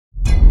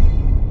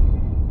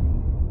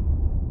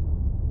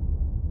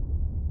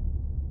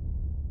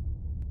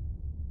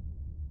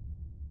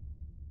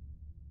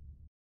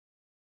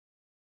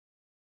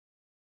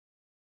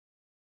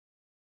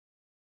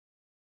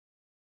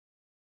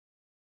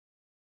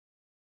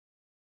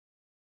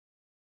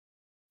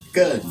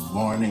Good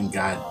morning.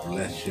 God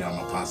bless you. I'm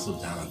Apostle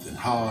Jonathan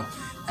Hall,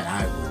 and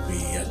I will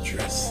be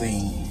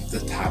addressing the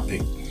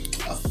topic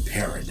of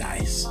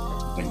paradise.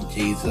 When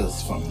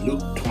Jesus, from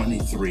Luke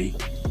 23,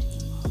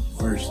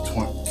 verse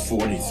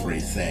 43,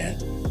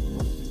 said,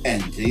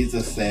 "And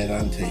Jesus said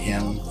unto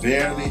him,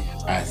 Verily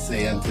I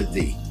say unto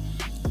thee,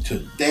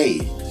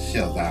 today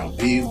shalt thou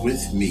be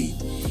with me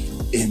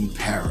in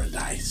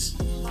paradise."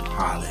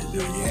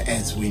 Hallelujah.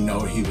 As we know,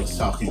 he was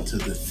talking to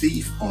the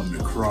thief on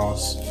the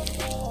cross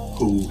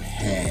who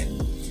had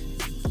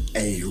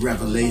a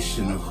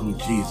revelation of who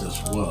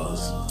Jesus was,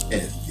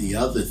 as the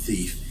other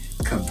thief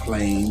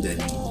complained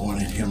and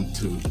wanted him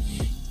to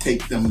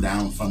take them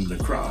down from the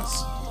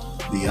cross.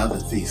 The other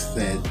thief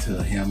said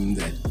to him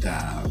that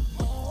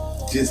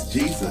just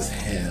Jesus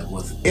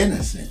was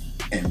innocent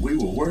and we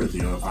were worthy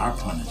of our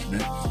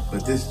punishment,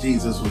 but this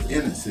Jesus was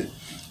innocent.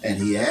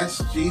 And he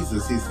asked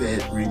Jesus, he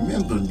said,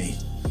 "Remember me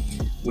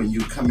when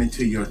you come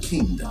into your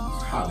kingdom."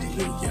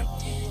 Hallelujah.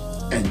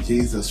 And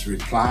Jesus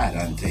replied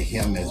unto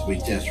him, as we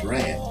just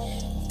read,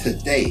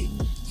 "Today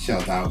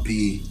shalt thou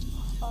be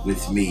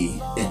with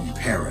me in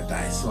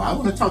paradise." So I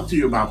want to talk to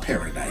you about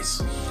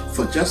paradise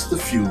for just a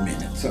few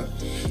minutes.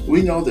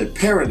 We know that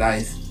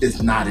paradise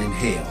is not in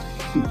hell.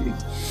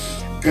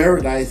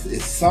 Paradise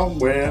is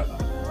somewhere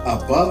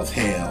above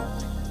hell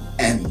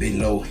and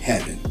below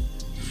heaven.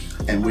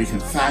 And we can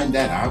find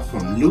that out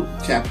from Luke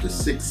chapter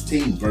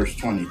 16, verse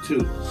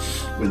 22,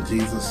 when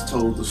Jesus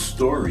told the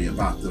story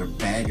about the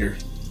beggar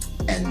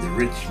and the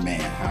rich man.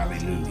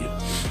 Hallelujah.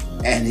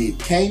 And it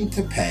came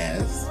to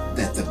pass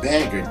that the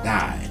beggar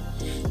died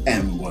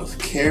and was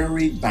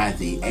carried by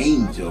the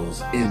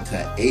angels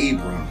into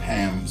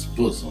Abraham's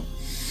bosom.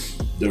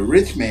 The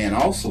rich man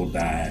also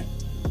died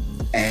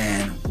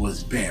and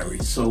was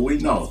buried. So we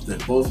know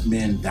that both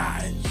men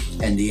died,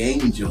 and the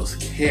angels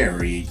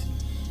carried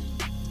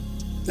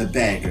the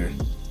beggar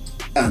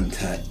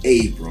unto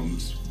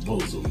Abram's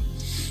bosom.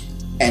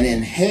 And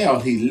in hell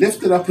he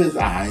lifted up his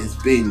eyes,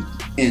 being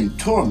in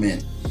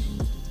torment,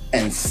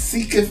 and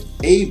seeketh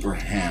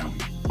Abraham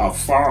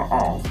afar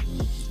off,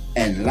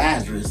 and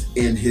Lazarus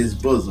in his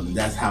bosom.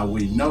 That's how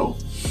we know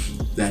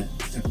that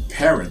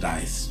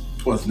paradise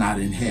was not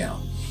in hell,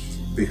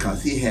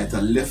 because he had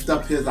to lift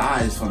up his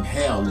eyes from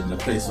hell in the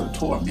place of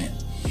torment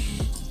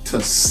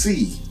to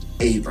see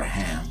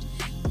Abraham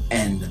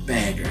and the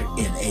beggar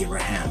in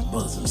Abraham's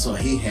bosom. So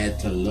he had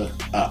to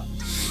look up.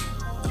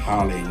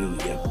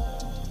 Hallelujah.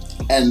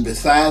 And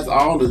besides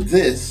all of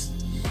this,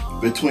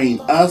 between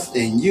us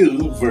and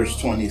you, verse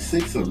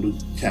 26 of Luke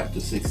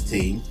chapter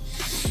 16,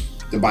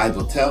 the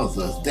Bible tells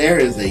us there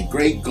is a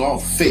great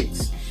gulf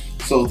fixed,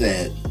 so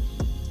that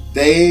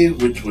they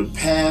which would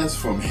pass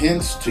from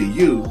hence to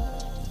you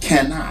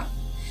cannot,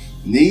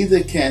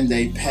 neither can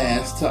they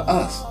pass to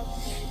us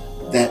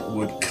that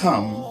would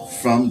come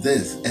from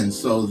this. And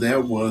so there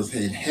was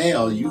in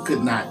hell, you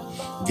could not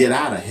get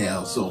out of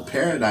hell. So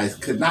paradise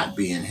could not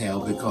be in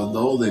hell, because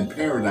those in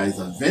paradise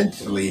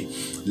eventually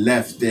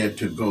left there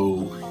to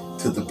go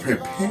to the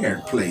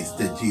prepared place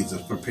that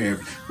Jesus prepared,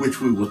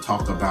 which we will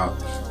talk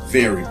about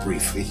very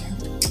briefly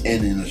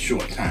and in a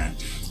short time.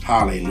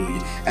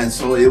 Hallelujah. And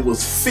so it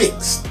was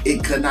fixed.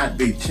 It could not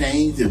be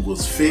changed. It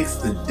was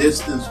fixed. The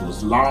distance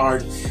was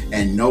large,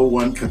 and no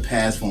one could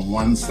pass from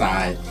one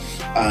side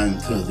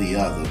unto the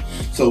other.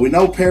 So we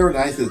know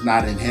paradise is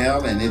not in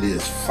hell, and it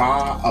is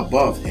far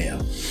above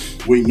hell.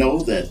 We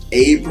know that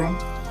Abram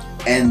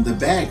and the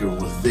beggar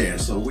was there.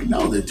 So we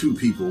know that two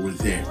people were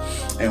there.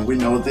 And we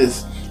know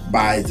this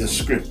by the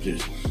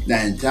scriptures.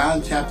 Now in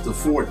John chapter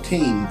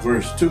 14,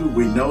 verse 2,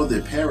 we know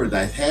that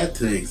paradise had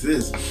to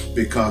exist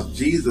because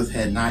Jesus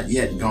had not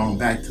yet gone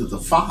back to the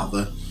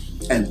Father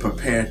and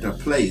prepared a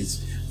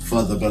place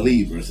for the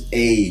believers.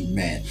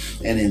 Amen.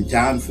 And in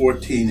John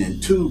 14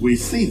 and 2, we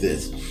see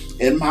this.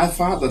 "In my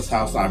Father's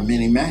house are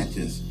many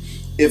mansions.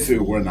 If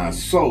it were not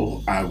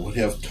so, I would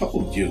have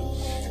told you.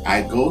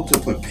 I go to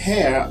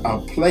prepare a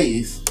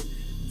place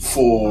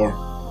for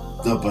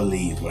the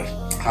believer."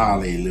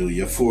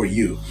 Hallelujah. For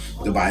you,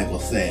 the Bible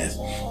says.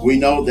 We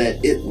know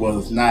that it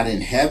was not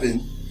in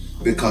heaven,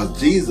 because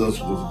Jesus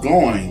was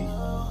going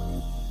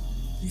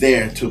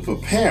there to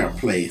prepare a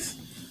place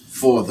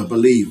for the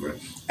believer.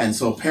 And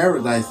so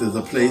paradise is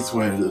a place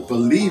where the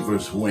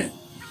believers went.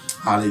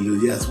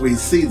 Hallelujah. As we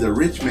see the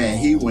rich man,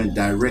 he went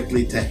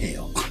directly to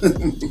hell.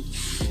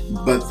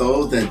 But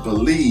those that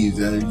believed,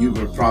 you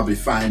would probably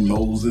find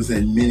Moses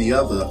and many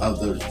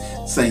other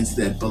saints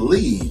that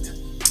believed,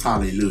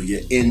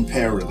 hallelujah, in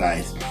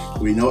paradise.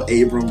 We know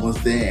Abram was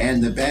there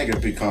and the beggar,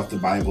 because the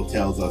Bible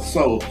tells us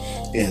so,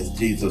 as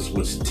Jesus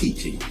was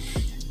teaching.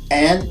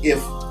 "And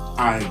if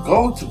I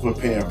go to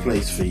prepare a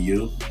place for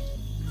you,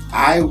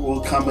 I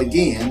will come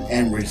again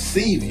and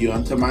receive you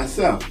unto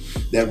myself,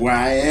 that where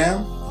I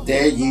am,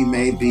 there ye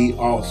may be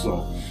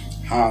also."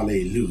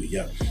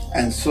 Hallelujah.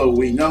 And so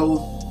we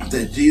know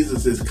that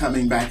Jesus is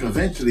coming back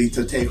eventually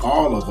to take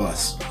all of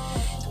us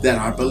that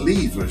are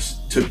believers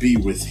to be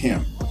with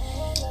him.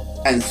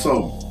 And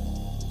so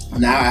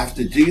now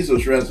after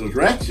Jesus'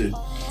 resurrection,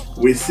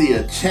 we see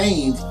a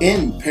change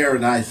in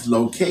paradise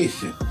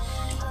location.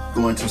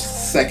 Going to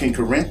 2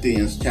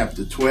 Corinthians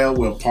chapter 12,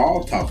 where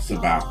Paul talks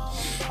about,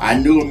 I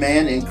knew a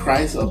man in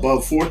Christ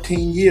above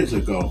 14 years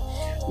ago,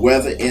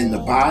 whether in the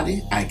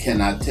body I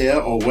cannot tell,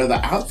 or whether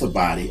out the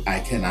body I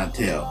cannot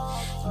tell.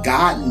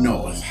 God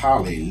knoweth,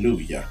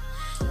 hallelujah.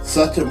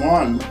 Such a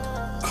one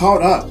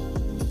caught up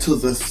to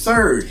the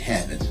third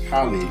heaven,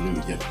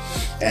 hallelujah.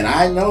 And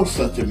I know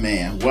such a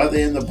man, whether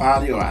in the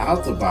body or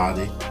out the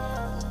body,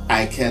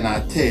 I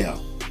cannot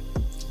tell.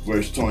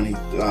 Verse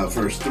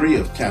 3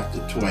 of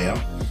chapter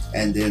 12.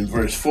 And then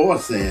verse 4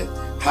 says,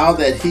 how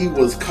that he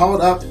was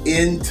caught up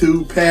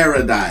into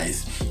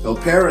paradise. So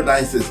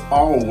paradise is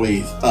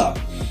always up.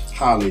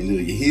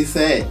 Hallelujah. He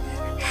said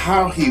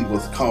how he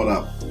was caught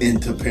up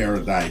into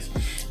paradise.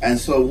 And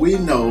so we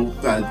know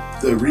by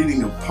the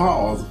reading of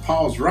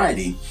Paul's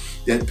writing,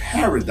 that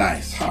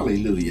paradise,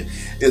 hallelujah,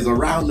 is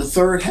around the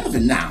third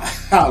heaven now.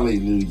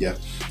 Hallelujah.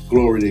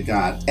 Glory to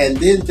God. And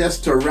then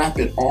just to wrap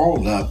it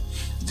all up,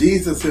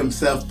 Jesus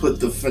himself put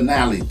the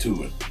finale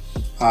to it.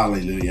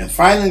 Hallelujah. And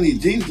finally,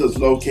 Jesus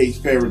locates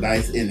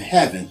paradise in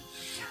heaven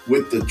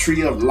with the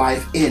tree of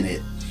life in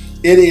it.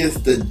 It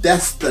is the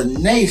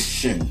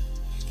destination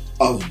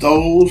of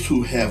those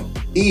who have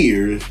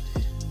ears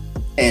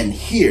and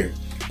hear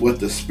what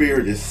the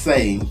Spirit is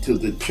saying to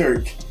the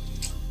church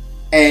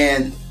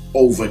and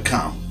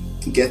overcome.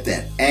 Get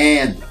that?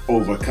 And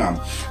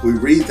overcome. We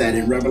read that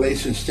in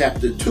Revelation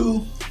chapter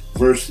 2,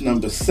 verse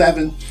number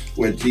 7,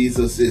 where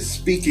Jesus is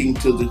speaking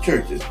to the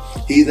churches.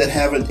 He that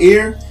have an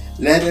ear,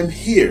 let him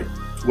hear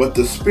what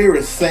the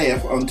Spirit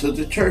saith unto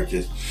the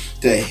churches.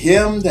 To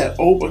him that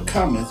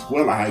overcometh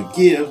will I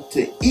give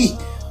to eat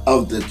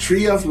of the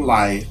tree of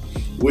life,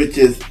 which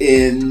is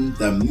in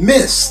the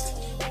midst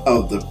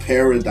of the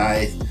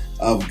paradise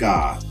of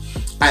God.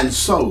 And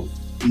so,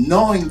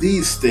 knowing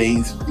these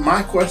things,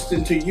 my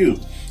question to you,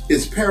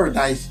 is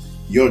paradise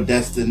your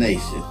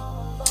destination?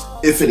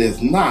 If it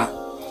is not,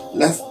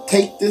 let's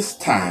take this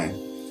time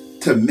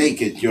to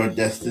make it your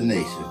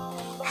destination.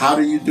 How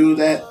do you do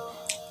that?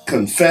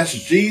 Confess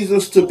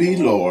Jesus to be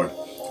Lord,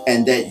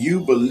 and that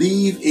you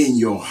believe in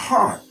your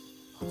heart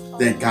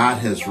that God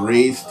has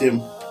raised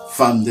him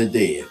from the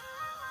dead.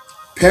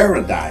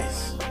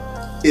 Paradise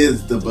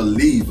is the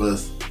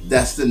believer's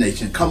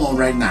destination. Come on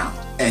right now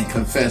and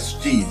confess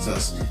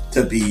Jesus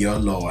to be your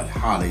Lord.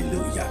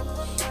 Hallelujah.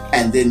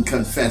 And then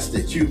confess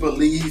that you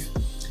believe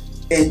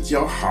in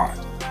your heart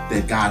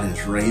that God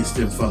has raised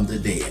him from the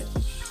dead,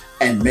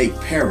 and make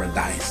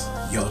paradise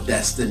your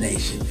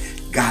destination.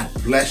 God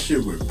bless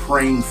you. We're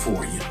praying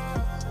for you.